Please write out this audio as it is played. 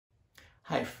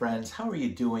Hi, friends. How are you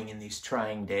doing in these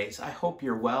trying days? I hope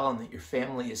you're well and that your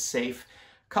family is safe.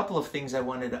 A couple of things I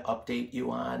wanted to update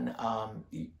you on.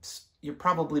 You've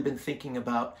probably been thinking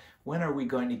about when are we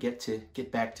going to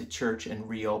get back to church and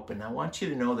reopen. I want you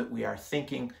to know that we are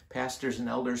thinking, pastors and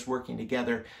elders working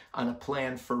together, on a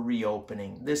plan for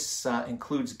reopening. This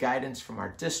includes guidance from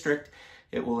our district.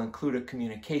 It will include a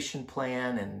communication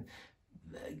plan and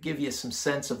give you some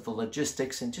sense of the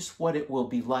logistics and just what it will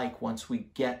be like once we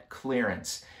get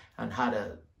clearance on how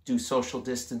to do social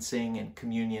distancing and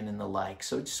communion and the like.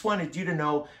 So just wanted you to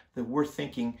know that we're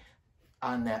thinking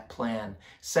on that plan.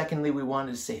 Secondly, we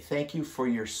wanted to say thank you for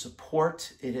your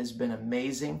support. It has been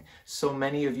amazing. So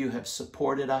many of you have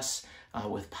supported us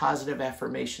with positive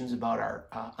affirmations about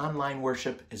our online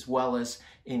worship as well as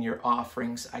in your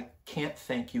offerings. I can't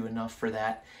thank you enough for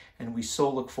that. And we so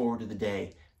look forward to the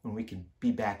day when we can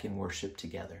be back in worship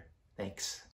together. Thanks.